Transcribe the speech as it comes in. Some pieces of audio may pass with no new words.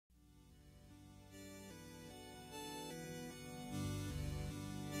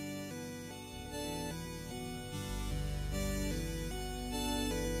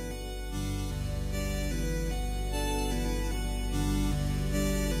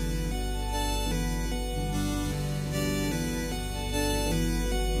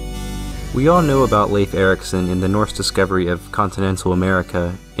We all know about Leif Erikson and the Norse discovery of continental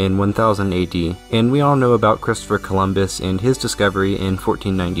America in 1000 AD, and we all know about Christopher Columbus and his discovery in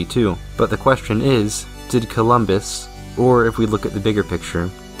 1492. But the question is, did Columbus, or if we look at the bigger picture,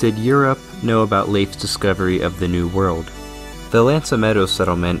 did Europe know about Leif's discovery of the New World? The Lansa Meadows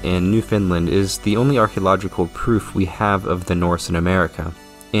settlement in Newfoundland is the only archaeological proof we have of the Norse in America,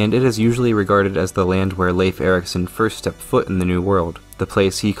 and it is usually regarded as the land where Leif Erikson first stepped foot in the New World, the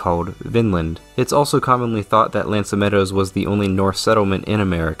place he called Vinland. It's also commonly thought that Lansa Meadows was the only Norse settlement in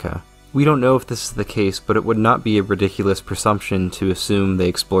America. We don't know if this is the case, but it would not be a ridiculous presumption to assume they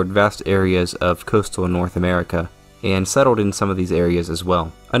explored vast areas of coastal North America, and settled in some of these areas as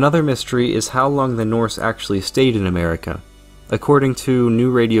well. Another mystery is how long the Norse actually stayed in America. According to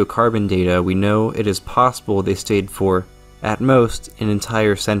new radiocarbon data, we know it is possible they stayed for, at most, an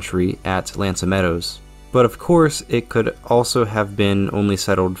entire century at Lansa Meadows. But of course, it could also have been only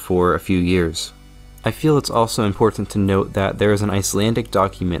settled for a few years. I feel it's also important to note that there is an Icelandic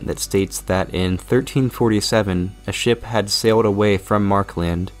document that states that in 1347, a ship had sailed away from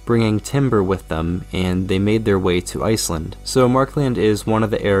Markland, bringing timber with them, and they made their way to Iceland. So Markland is one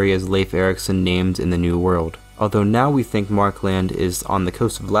of the areas Leif Erikson named in the New World. Although now we think Markland is on the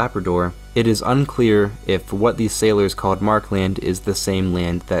coast of Labrador, it is unclear if what these sailors called Markland is the same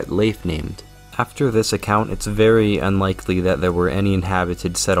land that Leif named. After this account, it's very unlikely that there were any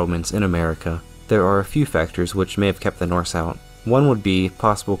inhabited settlements in America. There are a few factors which may have kept the Norse out. One would be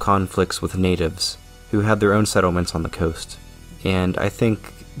possible conflicts with natives, who had their own settlements on the coast. And I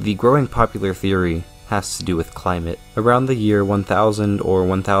think the growing popular theory has to do with climate. Around the year 1000 or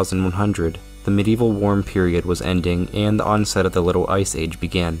 1100, the medieval warm period was ending and the onset of the Little Ice Age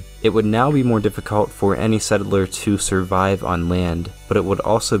began. It would now be more difficult for any settler to survive on land, but it would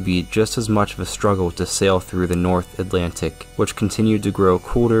also be just as much of a struggle to sail through the North Atlantic, which continued to grow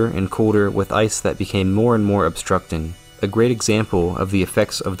colder and colder with ice that became more and more obstructing. A great example of the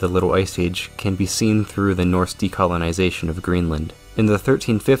effects of the Little Ice Age can be seen through the Norse decolonization of Greenland. In the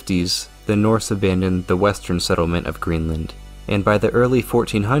 1350s, the Norse abandoned the western settlement of Greenland, and by the early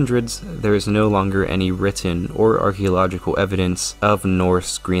 1400s, there is no longer any written or archaeological evidence of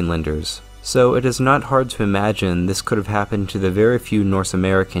Norse Greenlanders. So it is not hard to imagine this could have happened to the very few Norse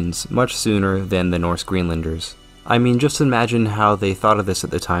Americans much sooner than the Norse Greenlanders. I mean, just imagine how they thought of this at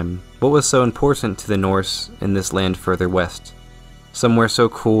the time. What was so important to the Norse in this land further west? Somewhere so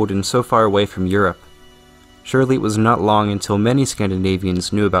cold and so far away from Europe. Surely it was not long until many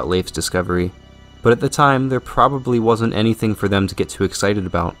Scandinavians knew about Leif's discovery, but at the time, there probably wasn't anything for them to get too excited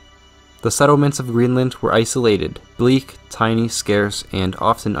about. The settlements of Greenland were isolated, bleak, tiny, scarce, and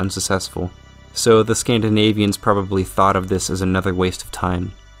often unsuccessful. So the Scandinavians probably thought of this as another waste of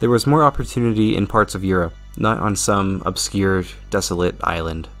time. There was more opportunity in parts of Europe, not on some obscure, desolate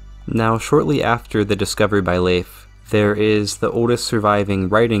island. Now, shortly after the discovery by Leif, there is the oldest surviving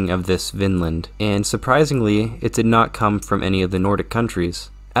writing of this Vinland, and surprisingly, it did not come from any of the Nordic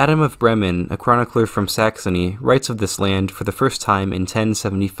countries. Adam of Bremen, a chronicler from Saxony, writes of this land for the first time in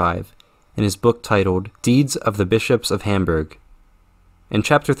 1075 in his book titled Deeds of the Bishops of Hamburg. In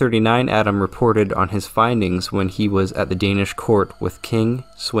chapter 39, Adam reported on his findings when he was at the Danish court with King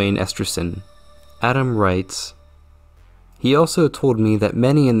Svein Estridsson. Adam writes, "He also told me that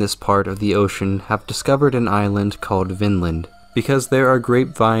many in this part of the ocean have discovered an island called Vinland, because there are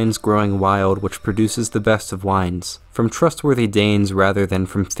grapevines growing wild which produces the best of wines, from trustworthy Danes rather than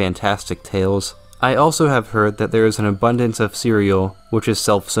from fantastic tales. I also have heard that there is an abundance of cereal which is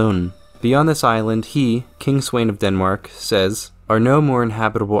self-sown. Beyond this island he, King Svein of Denmark, says, are no more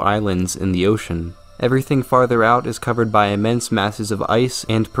inhabitable islands in the ocean. Everything farther out is covered by immense masses of ice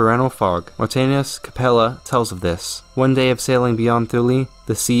and perennial fog. Martinus Capella tells of this. One day of sailing beyond Thule,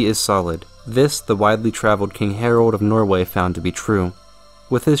 the sea is solid. This the widely traveled King Harold of Norway found to be true.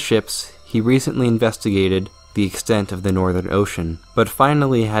 With his ships, he recently investigated the extent of the Northern Ocean, but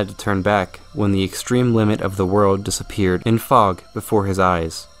finally had to turn back when the extreme limit of the world disappeared in fog before his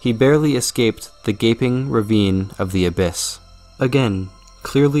eyes. He barely escaped the gaping ravine of the abyss." Again,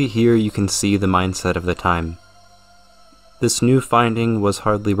 clearly here you can see the mindset of the time. This new finding was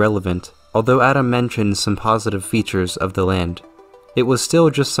hardly relevant, although Adam mentioned some positive features of the land. It was still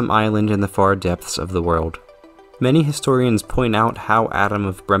just some island in the far depths of the world. Many historians point out how Adam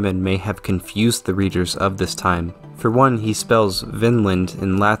of Bremen may have confused the readers of this time. For one, he spells Vinland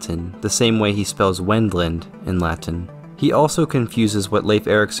in Latin, the same way he spells Wendland in Latin. He also confuses what Leif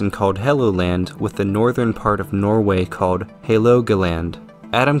Erikson called Helluland with the northern part of Norway called Hålogaland.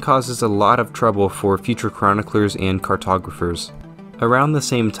 Adam causes a lot of trouble for future chroniclers and cartographers. Around the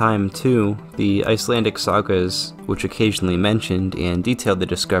same time, too, the Icelandic sagas, which occasionally mentioned and detailed the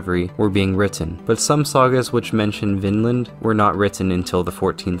discovery, were being written, but some sagas which mention Vinland were not written until the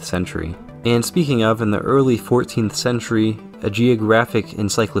 14th century. And speaking of, in the early 14th century, a geographic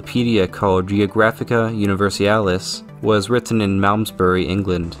encyclopedia called Geographica Universalis was written in Malmesbury,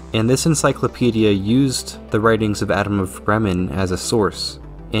 England, and this encyclopedia used the writings of Adam of Bremen as a source,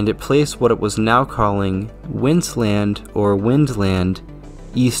 and it placed what it was now calling Windsland or Windland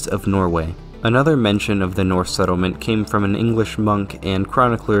east of Norway. Another mention of the Norse settlement came from an English monk and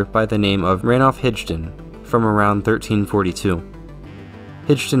chronicler by the name of Ranulf Higden from around 1342.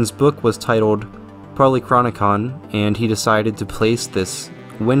 Higden's book was titled Polychronicon, and he decided to place this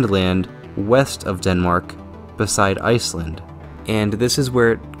Windland west of Denmark beside Iceland. And this is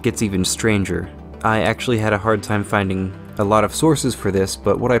where it gets even stranger. I actually had a hard time finding a lot of sources for this,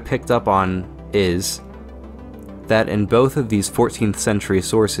 but what I picked up on is that in both of these 14th century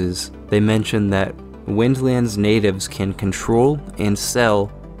sources, they mention that Windland's natives can control and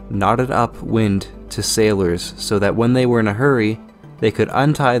sell knotted up wind to sailors so that when they were in a hurry, they could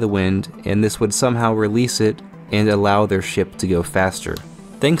untie the wind and this would somehow release it and allow their ship to go faster.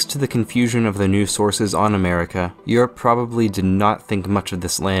 Thanks to the confusion of the new sources on America, Europe probably did not think much of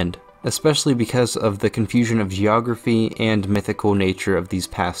this land, especially because of the confusion of geography and mythical nature of these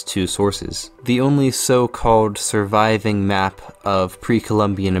past two sources. The only so-called surviving map of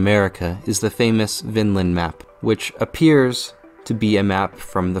pre-Columbian America is the famous Vinland Map, which appears to be a map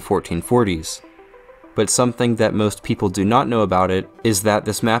from the 1440s. But something that most people do not know about it is that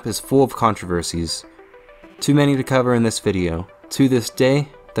this map is full of controversies. Too many to cover in this video. To this day,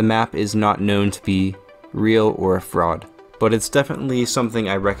 the map is not known to be real or a fraud, but it's definitely something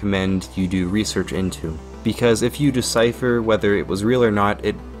I recommend you do research into, because if you decipher whether it was real or not,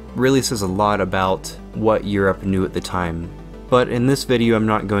 it really says a lot about what Europe knew at the time. But in this video, I'm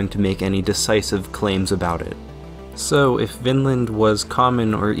not going to make any decisive claims about it. So, if Vinland was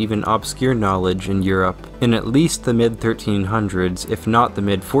common or even obscure knowledge in Europe in at least the mid-1300s, if not the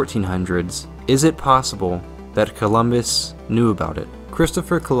mid-1400s, is it possible that Columbus knew about it?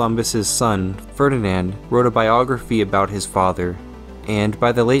 Christopher Columbus's son, Ferdinand, wrote a biography about his father, and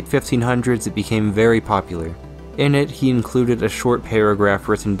by the late 1500s it became very popular. In it, he included a short paragraph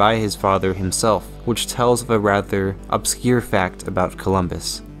written by his father himself, which tells of a rather obscure fact about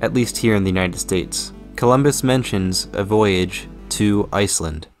Columbus, at least here in the United States. Columbus mentions a voyage to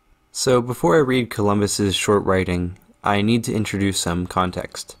Iceland. So before I read Columbus's short writing, I need to introduce some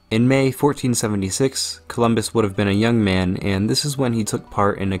context. In May 1476, Columbus would have been a young man, and this is when he took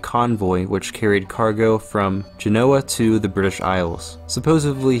part in a convoy which carried cargo from Genoa to the British Isles.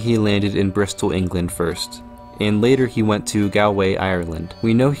 Supposedly he landed in Bristol, England first, and later he went to Galway, Ireland.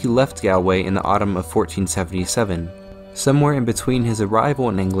 We know he left Galway in the autumn of 1477. Somewhere in between his arrival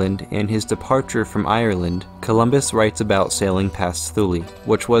in England and his departure from Ireland, Columbus writes about sailing past Thule,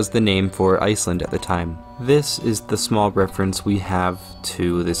 which was the name for Iceland at the time. This is the small reference we have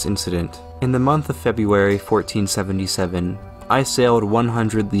to this incident. In the month of February 1477, I sailed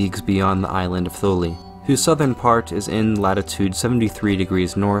 100 leagues beyond the island of Thule, whose southern part is in latitude 73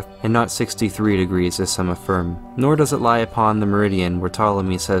 degrees north and not 63 degrees as some affirm. Nor does it lie upon the meridian where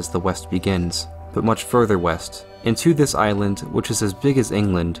Ptolemy says the west begins, but much further west. And to this island, which is as big as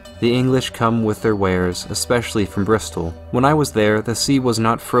England, the English come with their wares, especially from Bristol. When I was there, the sea was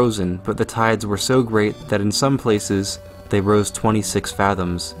not frozen, but the tides were so great that in some places they rose 26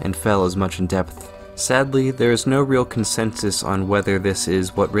 fathoms and fell as much in depth. Sadly, there is no real consensus on whether this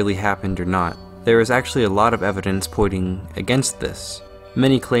is what really happened or not. There is actually a lot of evidence pointing against this.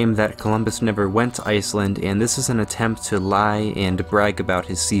 Many claim that Columbus never went to Iceland, and this is an attempt to lie and brag about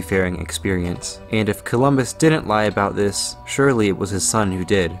his seafaring experience. And if Columbus didn't lie about this, surely it was his son who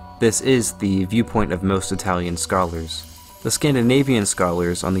did. This is the viewpoint of most Italian scholars. The Scandinavian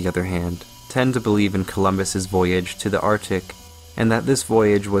scholars, on the other hand, tend to believe in Columbus's voyage to the Arctic, and that this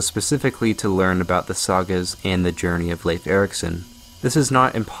voyage was specifically to learn about the sagas and the journey of Leif Erikson. This is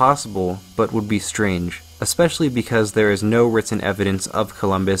not impossible, but would be strange, especially because there is no written evidence of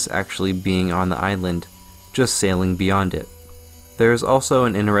Columbus actually being on the island, just sailing beyond it. There is also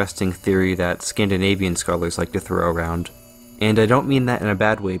an interesting theory that Scandinavian scholars like to throw around, and I don't mean that in a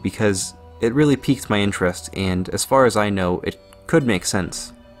bad way because it really piqued my interest, and as far as I know, it could make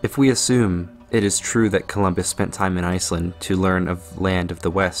sense. If we assume it is true that Columbus spent time in Iceland to learn of land of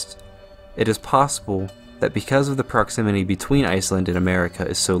the West, it is possible that because of the proximity between Iceland and America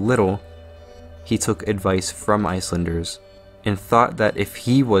is so little, he took advice from Icelanders, and thought that if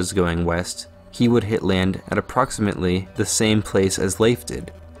he was going west, he would hit land at approximately the same place as Leif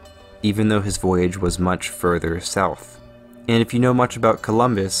did, even though his voyage was much further south. And if you know much about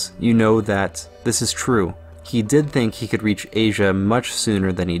Columbus, you know that this is true. He did think he could reach Asia much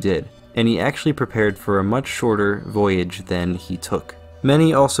sooner than he did, and he actually prepared for a much shorter voyage than he took.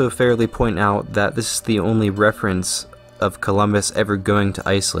 Many also fairly point out that this is the only reference of Columbus ever going to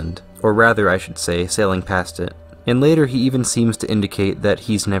Iceland, or rather I should say, sailing past it. And later he even seems to indicate that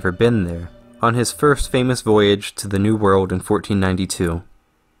he's never been there. On his first famous voyage to the New World in 1492,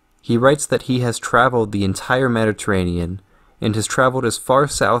 he writes that he has traveled the entire Mediterranean, and has traveled as far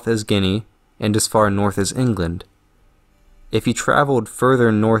south as Guinea, and as far north as England. If he traveled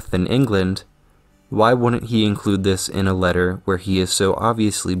further north than England, why wouldn't he include this in a letter where he is so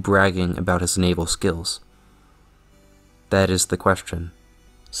obviously bragging about his naval skills? That is the question.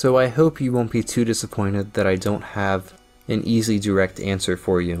 So I hope you won't be too disappointed that I don't have an easy direct answer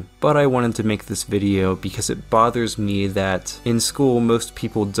for you, but I wanted to make this video because it bothers me that in school most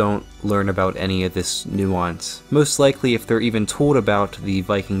people don't learn about any of this nuance. Most likely, if they're even told about the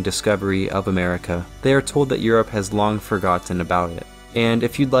Viking discovery of America, they are told that Europe has long forgotten about it. And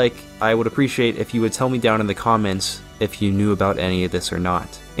if you'd like, I would appreciate if you would tell me down in the comments if you knew about any of this or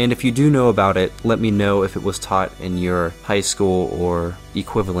not. And if you do know about it, let me know if it was taught in your high school or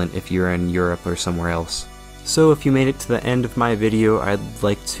equivalent if you're in Europe or somewhere else. So if you made it to the end of my video, I'd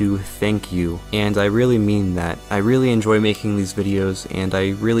like to thank you, and I really mean that. I really enjoy making these videos, and I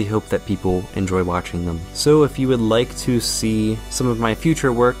really hope that people enjoy watching them. So if you would like to see some of my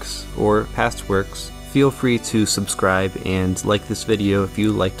future works, or past works, feel free to subscribe and like this video if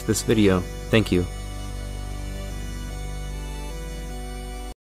you liked this video. Thank you.